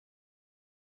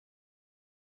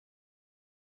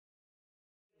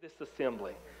this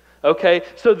assembly. Okay,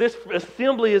 so this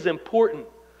assembly is important.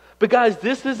 But guys,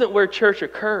 this isn't where church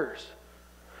occurs.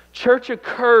 Church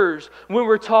occurs when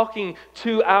we're talking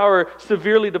to our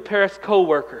severely depressed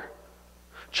coworker.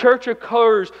 Church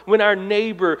occurs when our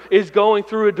neighbor is going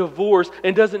through a divorce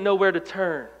and doesn't know where to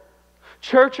turn.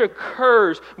 Church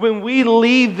occurs when we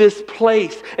leave this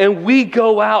place and we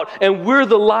go out and we're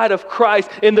the light of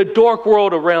Christ in the dark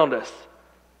world around us.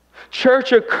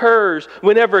 Church occurs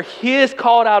whenever His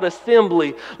called out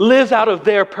assembly lives out of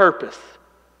their purpose.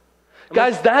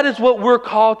 Guys, that is what we're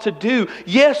called to do.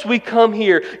 Yes, we come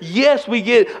here. Yes, we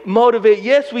get motivated.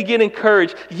 Yes, we get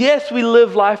encouraged. Yes, we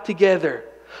live life together.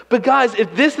 But guys,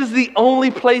 if this is the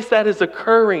only place that is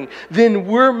occurring, then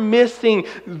we're missing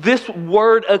this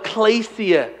word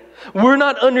ecclesia. We're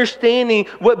not understanding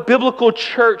what biblical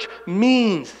church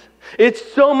means.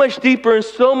 It's so much deeper and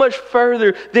so much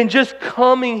further than just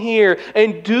coming here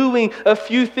and doing a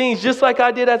few things, just like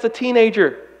I did as a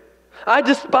teenager. I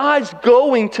despised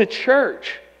going to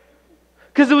church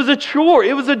because it was a chore.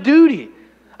 It was a duty.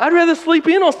 I'd rather sleep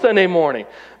in on Sunday morning.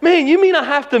 Man, you mean I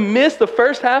have to miss the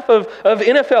first half of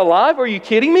NFL Live? Are you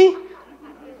kidding me?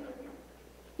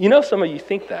 You know some of you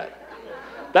think that.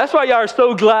 That's why y'all are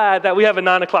so glad that we have a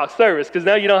 9 o'clock service, because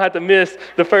now you don't have to miss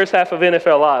the first half of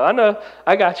NFL Live. I know.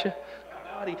 I got you.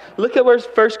 Look at where's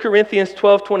 1 Corinthians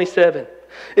 12:27.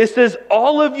 It says,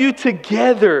 all of you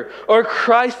together are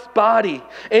Christ's body,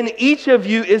 and each of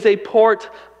you is a part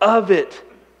of it.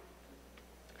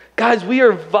 Guys, we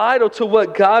are vital to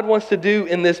what God wants to do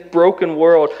in this broken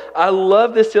world. I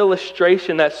love this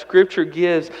illustration that Scripture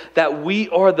gives that we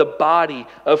are the body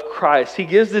of Christ. He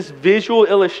gives this visual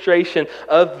illustration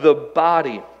of the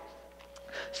body.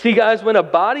 See, guys, when a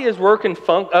body is working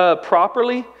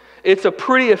properly, it's a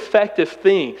pretty effective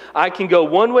thing. I can go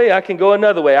one way, I can go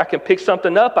another way. I can pick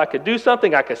something up, I can do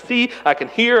something, I can see, I can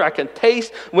hear, I can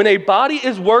taste. When a body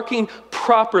is working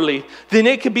properly, then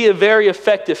it can be a very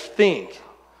effective thing.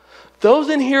 Those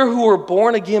in here who are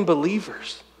born again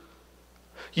believers,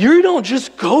 you don't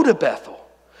just go to Bethel.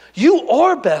 You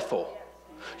are Bethel.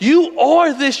 You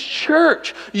are this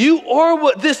church. You are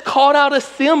what this called out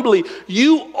assembly.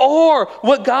 You are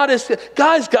what God has said.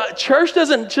 Guys, church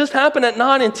doesn't just happen at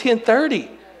 9 and 10:30.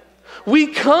 We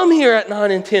come here at 9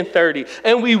 and 10:30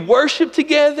 and we worship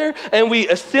together and we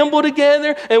assemble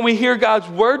together and we hear God's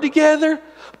word together.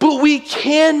 But we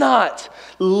cannot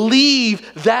leave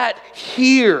that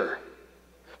here,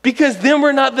 because then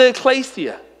we're not the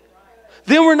ecclesia.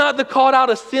 Then we're not the called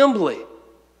out assembly.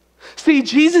 See,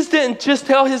 Jesus didn't just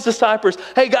tell his disciples,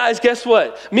 hey guys, guess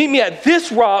what? Meet me at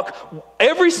this rock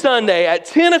every Sunday at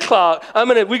 10 o'clock.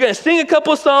 We're going to sing a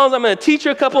couple of songs. I'm going to teach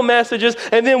you a couple messages,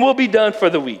 and then we'll be done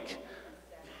for the week.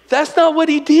 That's not what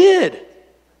he did.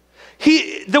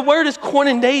 The word is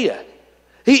koinonia.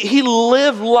 He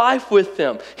lived life with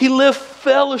them. He lived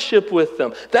fellowship with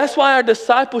them. That's why our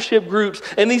discipleship groups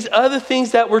and these other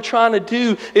things that we're trying to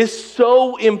do is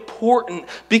so important,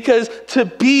 because to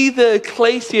be the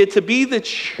ecclesia, to be the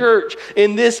church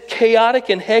in this chaotic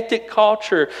and hectic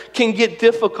culture can get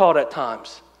difficult at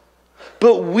times.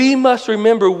 But we must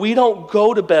remember, we don't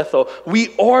go to Bethel.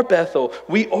 We are Bethel.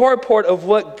 We are a part of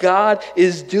what God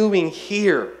is doing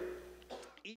here.